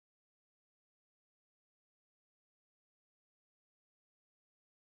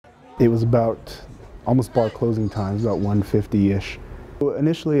It was about almost bar closing times, about 1:50-ish.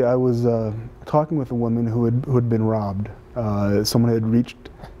 Initially, I was talking with a woman who had been robbed. Someone had reached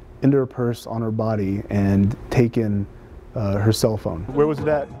into her purse on her body and taken her cell phone. Where was it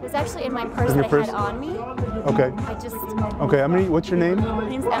at? It was actually in my purse that I had on me. Okay. Okay, what's your name? My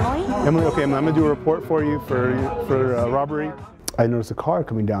name's Emily. Emily, okay, I'm gonna do a report for you for robbery. I noticed a car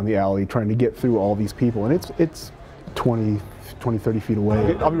coming down the alley trying to get through all these people, and it's 20, 30 feet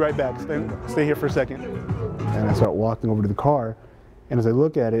away. I'll be right back, stay here for a second. And I start walking over to the car, and as I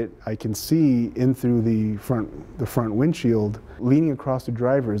look at it, I can see in through the front windshield, leaning across the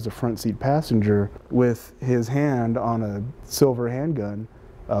driver is the front seat passenger with his hand on a silver handgun,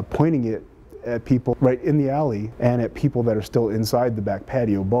 pointing it at people right in the alley and at people that are still inside the back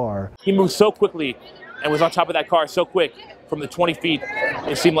patio bar. He moved so quickly and was on top of that car so quick from the 20 feet.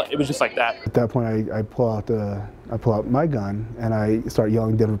 It seemed like it was just like that. At that point, I pull out my gun and I start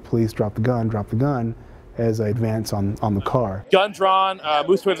yelling, "Denver police, drop the gun," as I advance on the car. Gun drawn,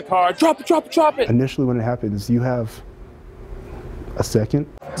 moves towards the car, drop it. Initially when it happens, you have a second.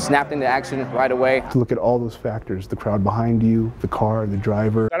 Snapped into action right away. To look at all those factors, the crowd behind you, the car, the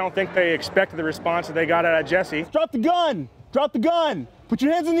driver. I don't think they expected the response that they got out of Jesse. Drop the gun! Drop the gun! Put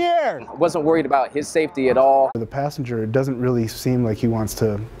your hands in the air! Wasn't worried about his safety at all. The passenger, it doesn't really seem like he wants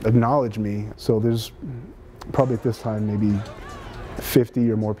to acknowledge me, so there's probably at this time maybe 50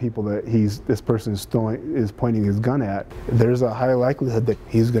 or more people that this person is pointing his gun at. There's a high likelihood that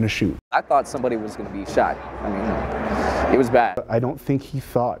he's going to shoot. I thought somebody was going to be shot. I mean, it was bad. I don't think he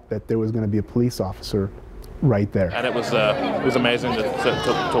thought that there was going to be a police officer right there. And it was amazing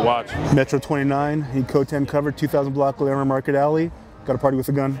to watch. Metro 29, he co-10 covered 2000 block Lerner Market Alley. Got a party with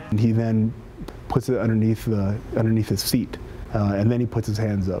a gun. And he then puts it underneath his seat. And then he puts his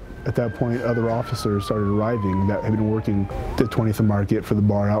hands up. At that point, other officers started arriving that had been working the 20th and Market for the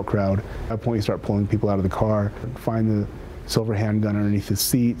bar out crowd. At that point, you start pulling people out of the car, find the silver handgun underneath his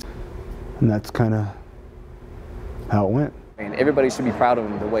seat, and that's kind of how it went. And everybody should be proud of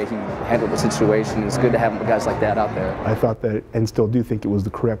him the way he handled the situation. It's good to have guys like that out there. I thought that, and still do think it was the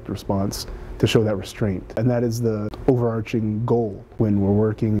correct response to show that restraint. And that is the overarching goal when we're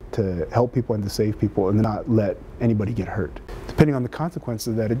working to help people and to save people and not let anybody get hurt. Depending on the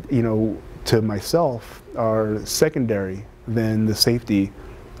consequences that, to myself are secondary than the safety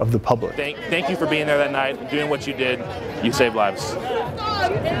of the public. Thank you for being there that night, doing what you did. You saved lives.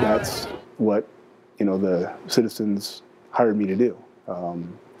 That's what, the citizens hired me to do,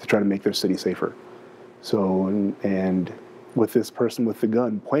 to try to make their city safer. So, and with this person with the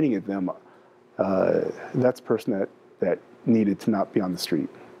gun pointing at them, that's a person that needed to not be on the street.